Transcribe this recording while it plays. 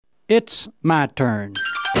It's my turn.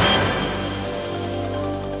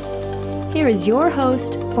 Here is your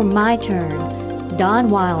host for My Turn, Don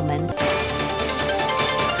Wildman.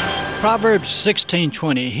 Proverbs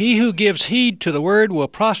 16:20, He who gives heed to the word will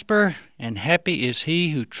prosper, and happy is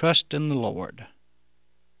he who trusts in the Lord.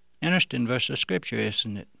 Interesting verse of Scripture,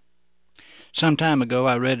 isn't it? Some time ago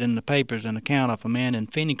I read in the papers an account of a man in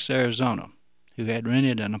Phoenix, Arizona, who had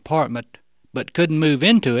rented an apartment but couldn't move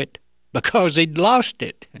into it because he'd lost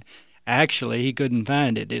it. Actually, he couldn't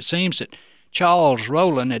find it. It seems that Charles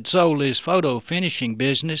Rowland had sold his photo finishing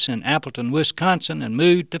business in Appleton, Wisconsin, and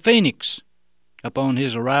moved to Phoenix. Upon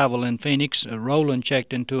his arrival in Phoenix, Rowland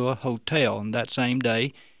checked into a hotel, and that same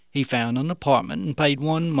day he found an apartment and paid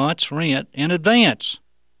 1 month's rent in advance.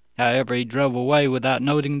 However, he drove away without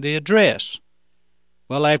noting the address.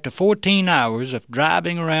 Well, after 14 hours of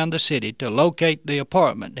driving around the city to locate the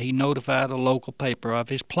apartment, he notified a local paper of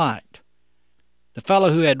his plight. The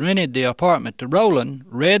fellow who had rented the apartment to Rowland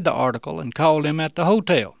read the article and called him at the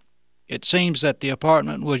hotel. It seems that the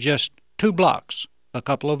apartment was just 2 blocks, a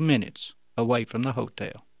couple of minutes, away from the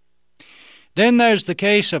hotel. Then there's the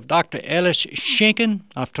case of Dr. Ellis Shenkin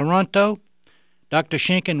of Toronto. Dr.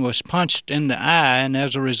 Shenkin was punched in the eye, and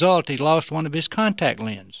as a result he lost one of his contact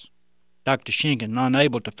lenses. Dr. Shenkin,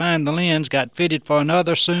 unable to find the lens, got fitted for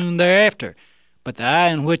another soon thereafter, but the eye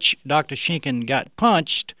in which Dr. Shenkin got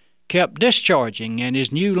punched kept discharging, and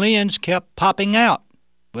his new lens kept popping out.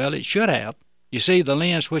 Well, it should have. You see, the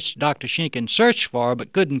lens which Dr. Shenkin searched for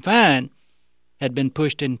but couldn't find had been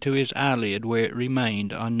pushed into his eyelid, where it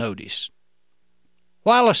remained unnoticed.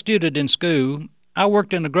 While a student in school, I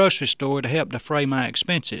worked in a grocery store to help defray my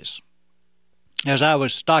expenses. As I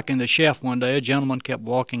was stocking the shelf one day, a gentleman kept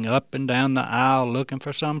walking up and down the aisle looking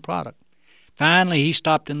for some product. Finally, he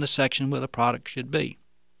stopped in the section where the product should be.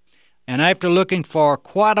 And after looking for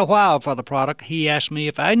quite a while for the product, he asked me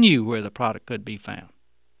if I knew where the product could be found.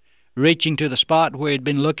 Reaching to the spot where he'd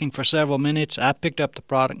been looking for several minutes, I picked up the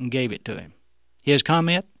product and gave it to him. His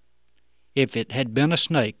comment? If it had been a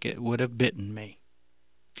snake, it would have bitten me.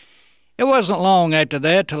 It wasn't long after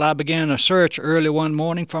that till I began a search early one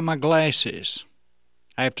morning for my glasses.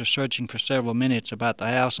 After searching for several minutes about the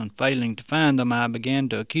house and failing to find them, I began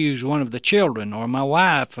to accuse one of the children or my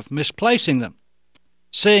wife of misplacing them.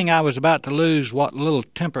 Seeing I was about to lose what little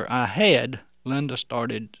temper I had, Linda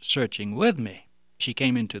started searching with me. She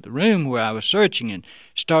came into the room where I was searching and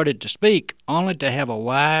started to speak, only to have a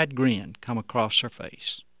wide grin come across her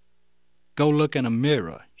face. "Go look in a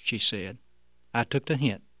mirror," she said. I took the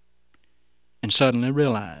hint and suddenly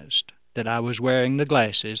realized that I was wearing the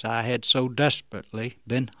glasses I had so desperately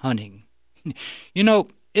been hunting. You know,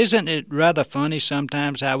 isn't it rather funny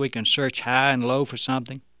sometimes how we can search high and low for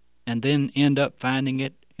something and then end up finding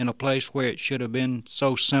it in a place where it should have been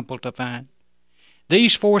so simple to find?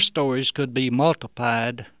 These 4 stories could be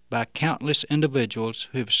multiplied by countless individuals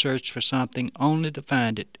who have searched for something only to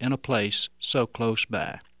find it in a place so close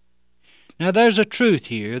by. Now there's a truth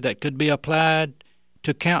here that could be applied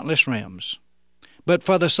to countless realms. But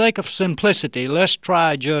for the sake of simplicity, let's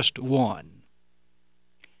try just one.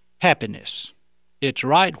 Happiness. It's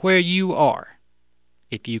right where you are,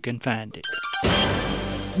 if you can find it.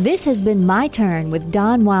 This has been My Turn with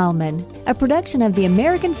Don Wildman, a production of the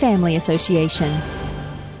American Family Association.